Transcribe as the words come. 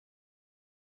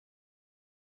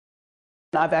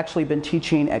I've actually been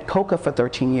teaching at Coca for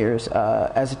 13 years.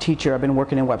 As a teacher, I've been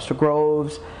working in Webster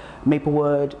Groves,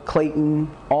 Maplewood, Clayton,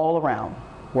 all around,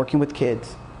 working with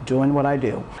kids, doing what I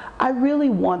do. I really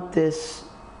want this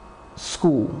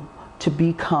school to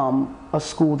become a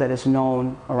school that is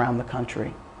known around the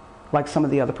country, like some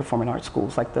of the other performing arts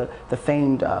schools, like the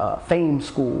famed Fame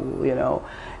School, you know,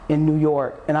 in New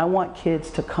York. And I want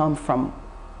kids to want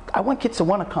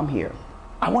to come here.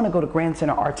 I want to go to Grand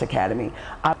Center Arts Academy.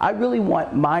 I really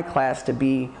want my class to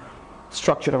be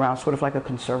structured around sort of like a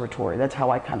conservatory. That's how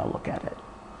I kind of look at it.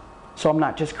 So I'm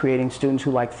not just creating students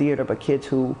who like theater, but kids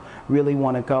who really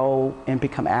want to go and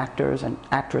become actors and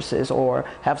actresses or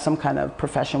have some kind of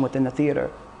profession within the theater.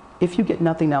 If you get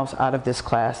nothing else out of this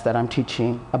class that I'm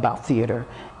teaching about theater,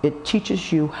 it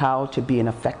teaches you how to be an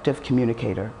effective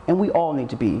communicator. And we all need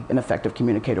to be an effective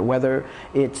communicator, whether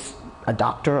it's a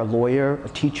doctor, a lawyer, a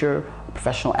teacher, a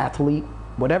professional athlete,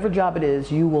 whatever job it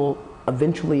is, you will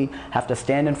eventually have to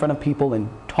stand in front of people and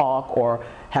talk or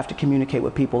have to communicate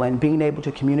with people. And being able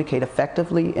to communicate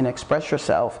effectively and express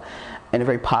yourself in a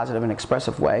very positive and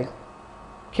expressive way,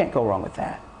 can't go wrong with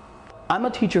that. I'm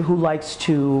a teacher who likes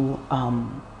to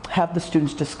have the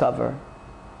students discover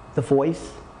the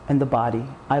voice and the body.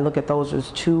 I look at those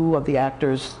as two of the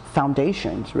actor's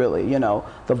foundations, really, you know,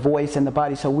 the voice and the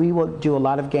body. So we will do a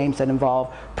lot of games that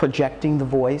involve projecting the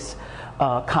voice,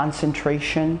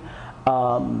 concentration,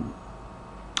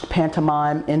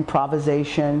 pantomime,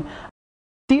 improvisation.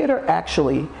 Theater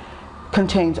actually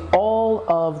contains all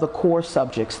of the core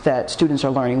subjects that students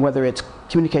are learning, whether it's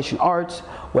communication arts,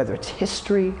 whether it's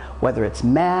history, whether it's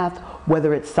math,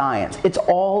 whether it's science. It's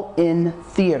all in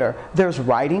theater. There's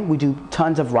writing. We do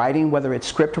tons of writing, whether it's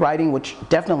script writing, which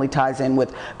definitely ties in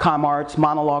with comm arts,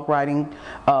 monologue writing,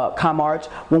 comm arts.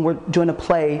 When we're doing a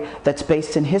play that's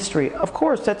based in history, of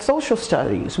course, that's social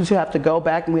studies. We have to go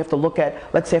back and we have to look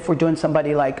at, let's say if we're doing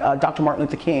somebody like Dr. Martin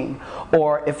Luther King,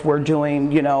 or if we're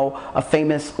doing, you know, a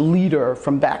famous leader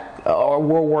from back, or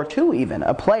World War II even,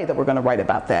 a play that we're going to write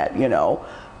about that, you know.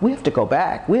 We have to go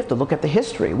back. We have to look at the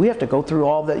history. We have to go through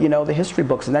all the, you know, the history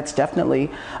books, and that's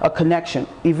definitely a connection,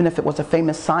 even if it was a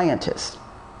famous scientist.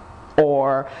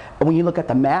 Or when you look at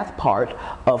the math part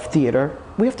of theater,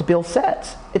 we have to build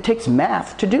sets. It takes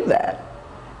math to do that.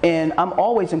 And I'm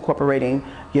always incorporating,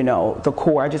 you know, the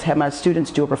core. I just had my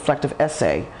students do a reflective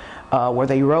essay where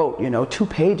they wrote, you know, 2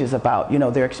 pages about, you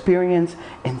know, their experience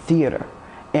in theater.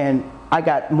 And I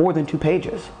got more than 2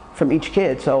 pages from each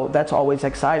kid, so that's always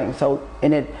exciting. So,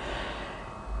 and it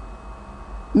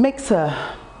makes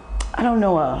a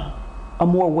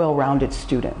more well-rounded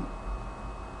student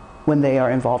when they are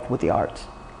involved with the arts.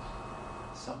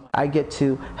 I get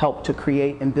to help to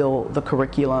create and build the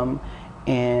curriculum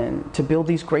and to build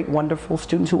these great, wonderful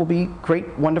students who will be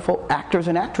great, wonderful actors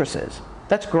and actresses.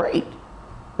 That's great.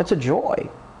 That's a joy.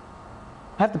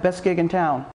 I have the best gig in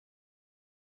town.